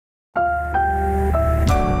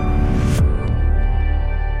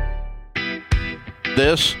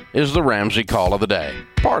This is the Ramsey Call of the Day,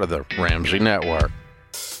 part of the Ramsey Network.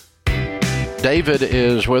 David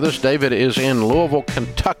is with us. David is in Louisville,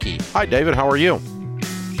 Kentucky. Hi, David. How are you?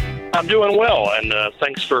 I'm doing well, and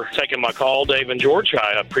thanks for taking my call, Dave and George.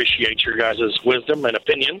 I appreciate your guys' wisdom and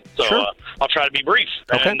opinion, so Sure. I'll try to be brief.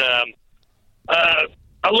 Okay. And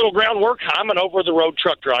a little groundwork. I'm an over-the-road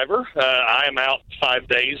truck driver. I am out 5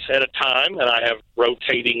 days at a time, and I have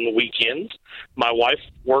rotating weekends. My wife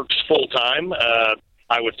works full-time.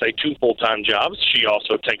 I would say 2 full-time jobs. She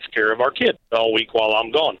also takes care of our kid all week while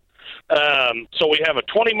I'm gone. So we have a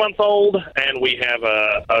 20-month-old, and we have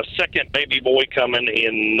a second baby boy coming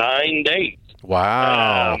in 9 days.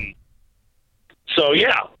 Wow. So,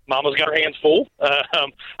 yeah, Mama's got her hands full.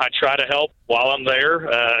 I try to help while I'm there,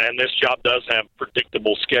 and this job does have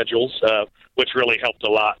predictable schedules, which really helped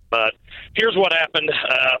a lot. But here's what happened.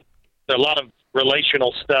 There's a lot of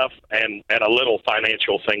relational stuff and a little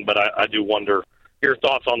financial thing, but I do wonder your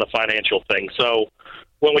thoughts on the financial thing. So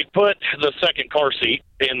when we put the second car seat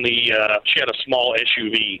in she had a small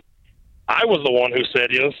SUV. I was the one who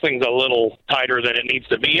said, this thing's a little tighter than it needs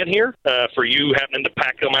to be in here for you having to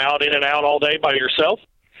pack them out in and out all day by yourself.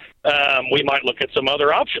 We might look at some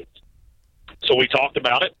other options. So we talked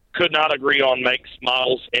about it, could not agree on makes,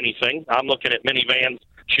 models, anything. I'm looking at minivans.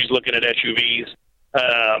 She's looking at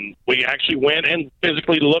SUVs. We actually went and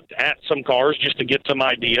physically looked at some cars just to get some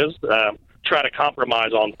ideas, try to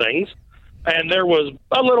compromise on things. And there was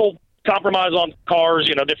a little compromise on cars,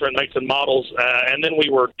 different makes and models. And then we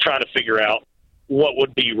were trying to figure out what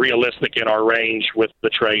would be realistic in our range with the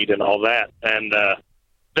trade and all that. And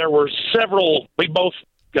there were several, we both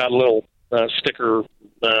got a little sticker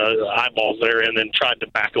eyeballs there and then tried to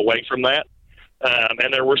back away from that.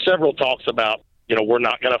 And there were several talks about, we're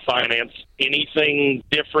not going to finance anything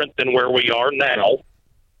different than where we are now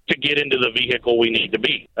to get into the vehicle we need to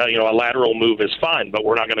be. A lateral move is fine, but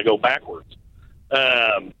we're not going to go backwards.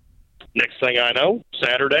 Next thing I know,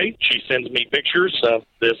 Saturday, she sends me pictures of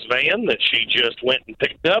this van that she just went and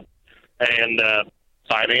picked up and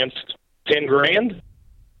financed $10,000.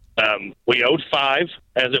 We owed $5,000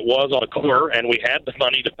 as it was on a car, and we had the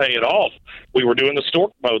money to pay it off. We were doing the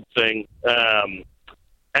stork mode thing, and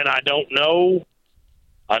I don't know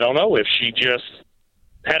if she just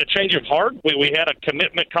had a change of heart. We had a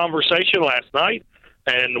commitment conversation last night,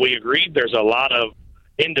 and we agreed there's a lot of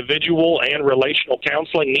individual and relational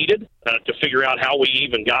counseling needed to figure out how we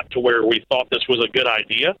even got to where we thought this was a good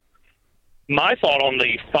idea. My thought on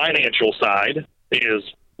the financial side is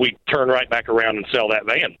we turn right back around and sell that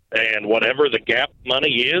van. And whatever the gap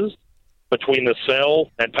money is between the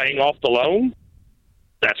sale and paying off the loan,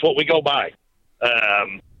 that's what we go by.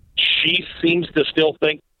 She seems to still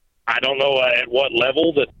think, I don't know at what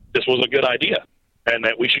level, that this was a good idea and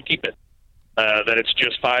that we should keep it. That it's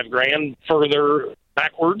just $5,000 further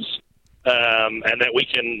backwards, and that we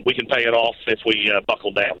can pay it off if we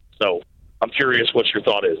buckle down. So I'm curious what your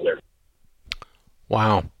thought is there.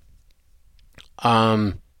 Wow.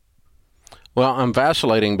 Well, I'm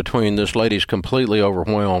vacillating between this lady's completely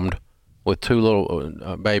overwhelmed with 2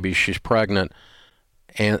 little babies. She's pregnant,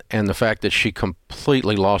 and the fact that she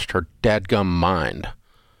completely lost her dadgum mind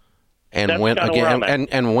and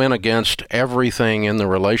went against everything in the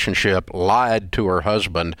relationship, lied to her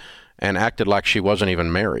husband, and acted like she wasn't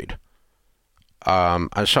even married. So,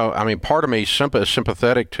 part of me is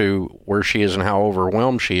sympathetic to where she is and how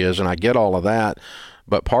overwhelmed she is, and I get all of that,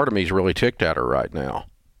 but part of me is really ticked at her right now.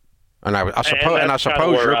 And I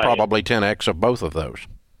suppose you're probably 10X of both of those.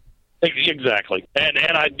 Exactly. And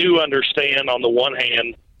I do understand on the one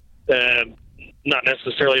hand, not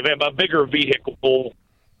necessarily a van, but a bigger vehicle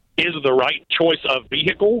is the right choice of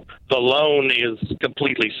vehicle. The loan is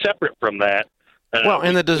completely separate from that. But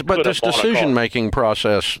this decision-making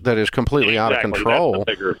process that is completely out of control,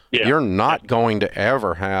 you're not going to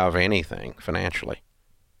ever have anything financially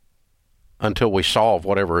until we solve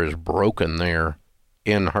whatever is broken there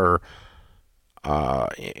in her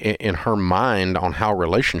mind on how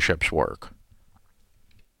relationships work.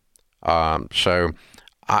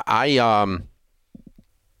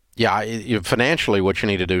 Financially, what you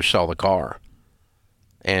need to do is sell the car,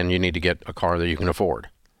 and you need to get a car that you can afford.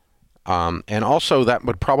 And also, that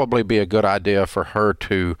would probably be a good idea for her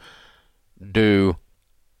to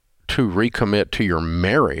recommit to your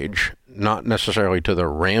marriage, not necessarily to the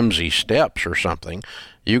Ramsey steps or something.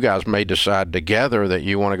 You guys may decide together that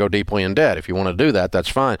you want to go deeply in debt. If you want to do that, that's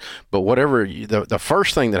fine. But the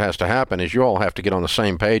first thing that has to happen is you all have to get on the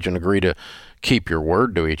same page and agree to keep your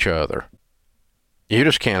word to each other. You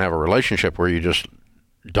just can't have a relationship where you just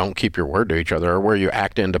don't keep your word to each other, or where you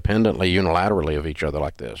act independently, unilaterally of each other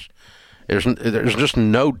like this. There's just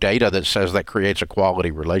no data that says that creates a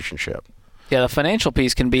quality relationship. Yeah, the financial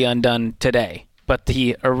piece can be undone today, but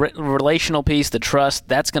the relational piece, the trust,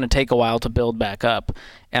 that's going to take a while to build back up.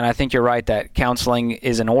 And I think you're right that counseling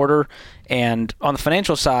is in order. And on the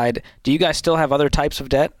financial side, do you guys still have other types of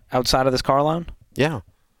debt outside of this car loan? Yeah.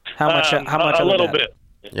 How much? A little bit.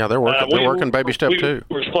 Yeah, they're working baby step too.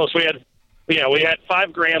 We're close. We had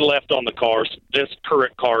 $5,000 left on the cars. This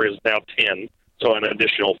current car is now 10, so an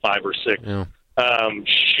additional 5 or 6. Yeah.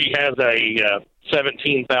 She has a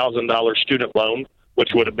 $17,000 student loan,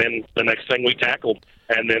 which would have been the next thing we tackled,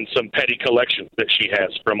 and then some petty collections that she has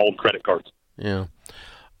from old credit cards. Yeah.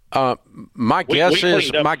 My guess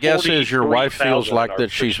is your wife feels like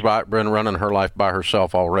that she's been running her life by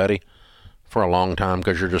herself already for a long time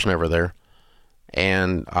because you're just never there.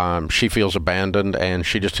 And she feels abandoned, and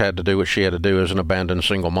she just had to do what she had to do as an abandoned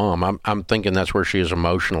single mom. I'm thinking that's where she is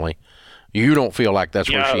emotionally. You don't feel like that's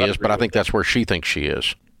where she is, but I think that's where she thinks she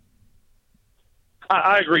is.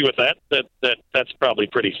 I agree with that. That's probably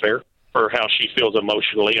pretty fair for how she feels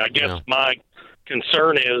emotionally. I guess my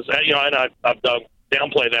concern is, and I don't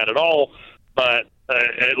downplay that at all, but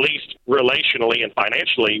at least relationally and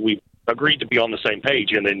financially, we agreed to be on the same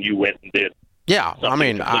page, and then you went and did. Yeah, I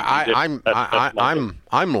mean, I'm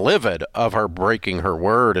livid of her breaking her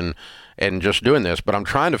word and just doing this, but I'm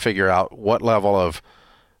trying to figure out what level of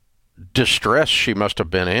distress she must have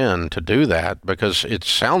been in to do that, because it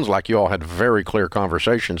sounds like you all had very clear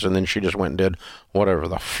conversations, and then she just went and did whatever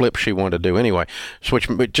the flip she wanted to do anyway. So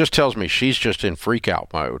it just tells me she's just in freak out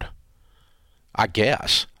mode, I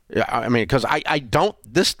guess. I mean, because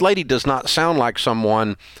this lady does not sound like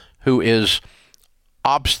someone who is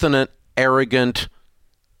obstinate, arrogant.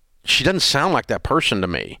 She doesn't sound like that person to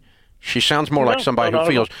me. She sounds more like somebody who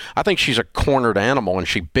feels, I think she's a cornered animal and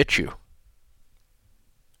she bit you.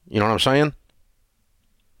 You know what I'm saying?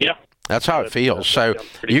 Yeah. That's how it feels. So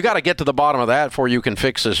you got to get to the bottom of that before you can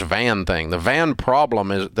fix this van thing. The van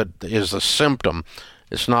problem is the symptom.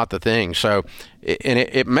 It's not the thing. So,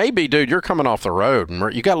 it may be, dude, you're coming off the road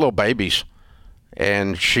and you got little babies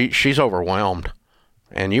and she's overwhelmed,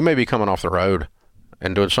 and you may be coming off the road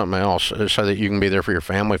and doing something else so that you can be there for your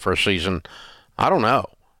family for a season. I don't know.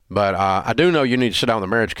 But I do know you need to sit down with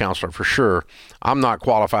a marriage counselor for sure. I'm not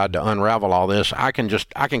qualified to unravel all this. I can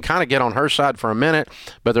kind of get on her side for a minute,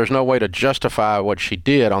 but there's no way to justify what she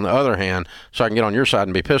did on the other hand, so I can get on your side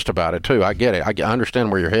and be pissed about it too. I get it. I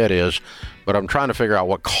understand where your head is, but I'm trying to figure out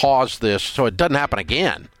what caused this so it doesn't happen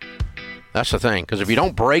again. That's the thing, because if you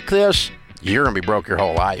don't break this, you're going to be broke your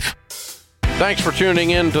whole life. Thanks for tuning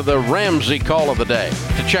in to the Ramsey Call of the Day.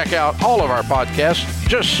 To check out all of our podcasts,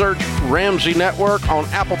 just search Ramsey Network on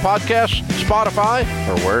Apple Podcasts, Spotify,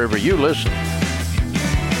 or wherever you listen.